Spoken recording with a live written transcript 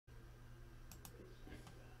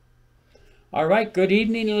All right, good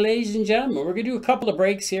evening, ladies and gentlemen. We're going to do a couple of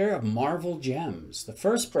breaks here of Marvel Gems. The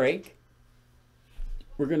first break,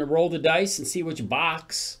 we're going to roll the dice and see which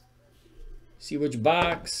box.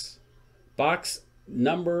 Box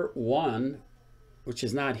number 1, which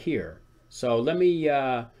is not here. So let me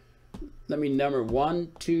number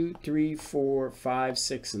 1, 2, 3, 4, 5,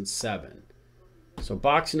 6, and 7. So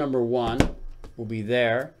box number 1 will be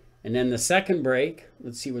there. And then the second break,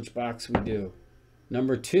 let's see which box we do.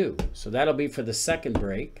 Number 2. So that'll be for the second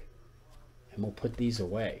break. And we'll put these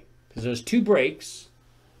away. Because there's 2 breaks.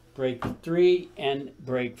 Break 3 and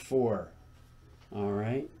break 4. All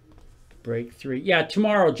right. Break 3. Yeah,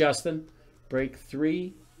 tomorrow, Justin. Break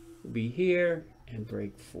 3 will be here. And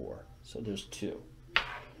break 4. So there's 2.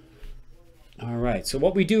 All right. So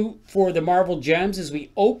what we do for the Marvel Gems is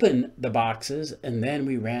we open the boxes. And then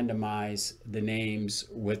we randomize the names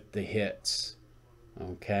with the hits.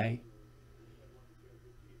 Okay.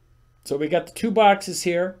 So we got the 2 boxes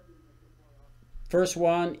here. First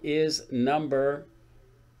one is number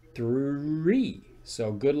 3.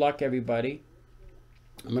 So good luck, everybody.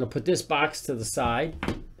 I'm going to put this box to the side.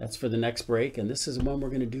 That's for the next break. And this is the one we're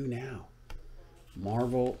going to do now.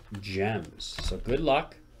 Marvel Gems. So good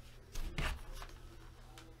luck.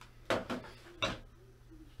 All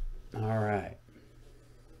right.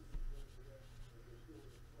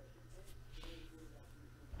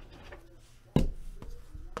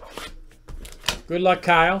 Good luck,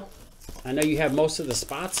 Kyle. I know you have most of the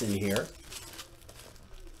spots in here.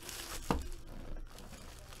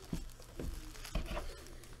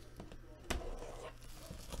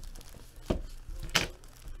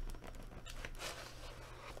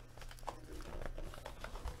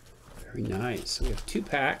 Very nice. So we have 2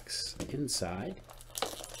 packs inside.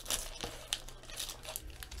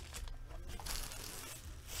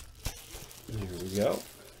 There we go.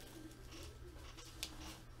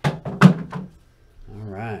 All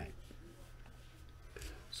right.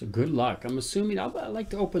 So good luck. I'm assuming I'd like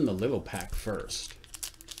to open the little pack first.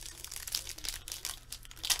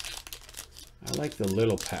 I like the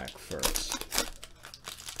little pack first.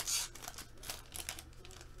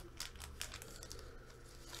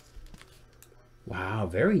 Wow,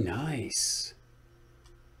 very nice.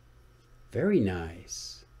 Very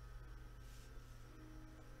nice.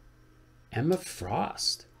 Emma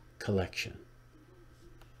Frost collection.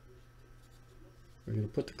 We're going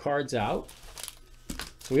to put the cards out.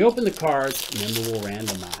 So we open the cards and then we will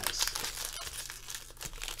randomize.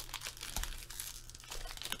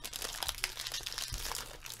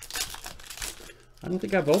 I don't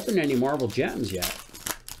think I've opened any Marvel Gems yet.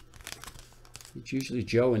 It's usually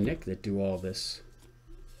Joe and Nick that do all this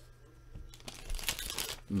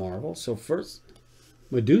Marvel. So first,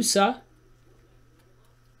 Medusa.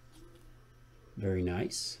 Very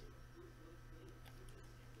nice.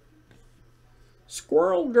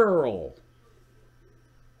 Squirrel Girl.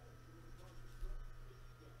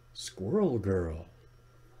 Squirrel Girl.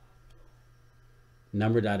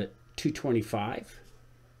 Numbered out at 225.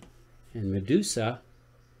 And Medusa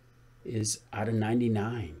is out of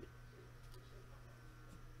 99.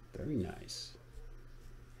 Very nice.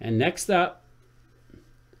 And next up,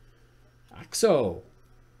 Oxo.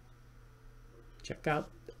 Check out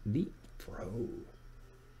the Pro.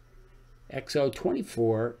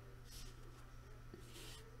 XO24.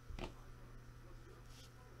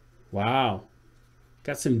 Wow.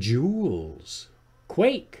 Got some jewels.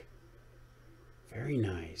 Quake. Very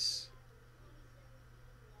nice.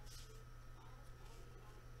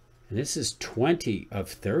 And this is 20 of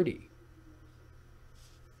 30.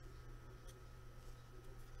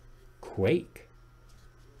 Quake.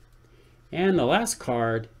 And the last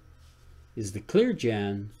card is the Clear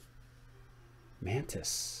Gen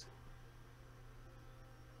Mantis.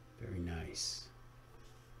 Very nice.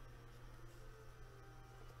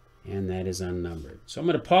 And that is unnumbered. So I'm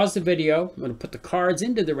going to pause the video. I'm going to put the cards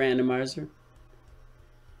into the randomizer.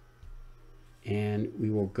 And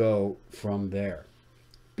we will go from there.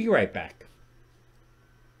 Be right back.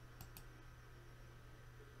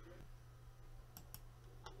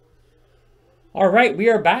 All right, we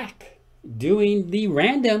are back doing the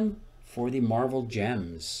random for the Marvel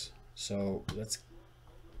Gems. So let's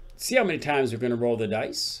see how many times we're going to roll the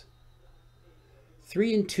dice.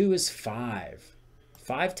 3 and 2 is 5.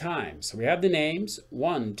 5 times. So we have the names.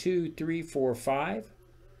 1, 2, 3, 4, 5.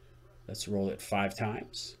 Let's roll it 5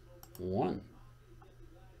 times. 1,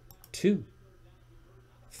 2,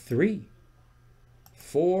 3,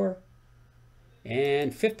 4,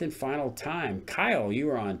 and 5th and final time. Kyle, you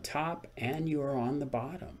are on top and you are on the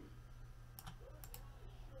bottom.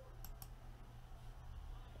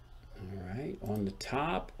 All right, on the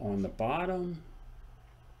top, on the bottom.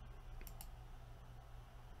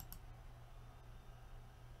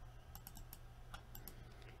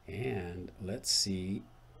 And let's see,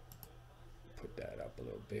 put that up a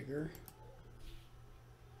little bigger.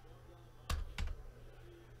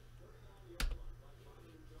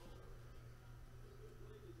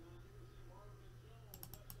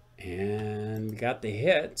 And got the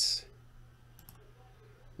hits.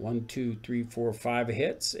 1, 2, 3, 4, 5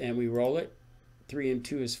 hits, and we roll it. 3 and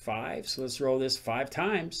 2 is 5. So let's roll this 5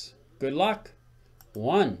 times. Good luck.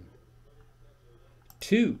 1,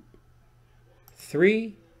 2,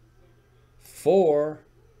 3, 4,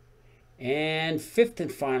 and 5th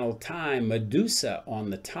and final time, Medusa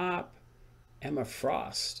on the top, Emma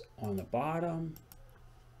Frost on the bottom.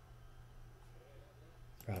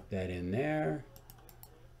 Drop that in there.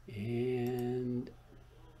 And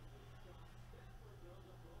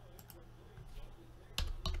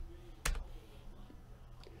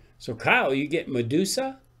so Kyle, you get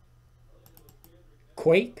Medusa,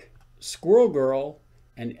 Quake, Squirrel Girl,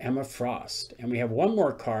 and Emma Frost. And we have one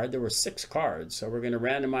more card. There were 6 cards. So we're going to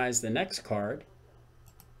randomize the next card,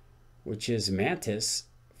 which is Mantis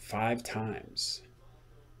 5 times.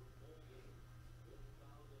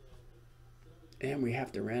 And we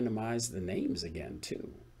have to randomize the names again,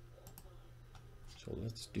 too. So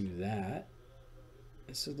let's do that.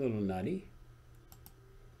 This is a little nutty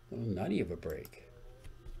of a break.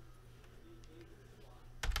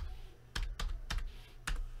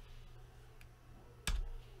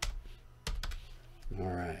 All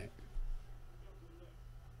right.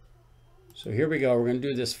 So here we go. We're going to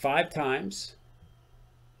do this 5 times.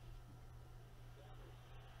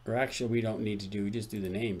 Or actually, we don't need to do, we just do the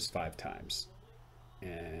names 5 times.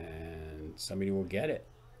 And somebody will get it.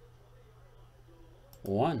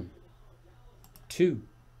 1, 2,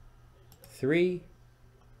 3,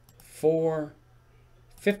 4,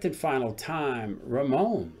 5th and final time,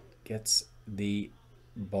 Ramon gets the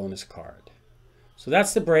bonus card. So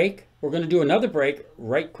that's the break. We're going to do another break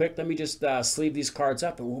right quick. Let me just sleeve these cards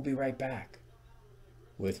up and we'll be right back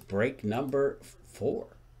with break number 4.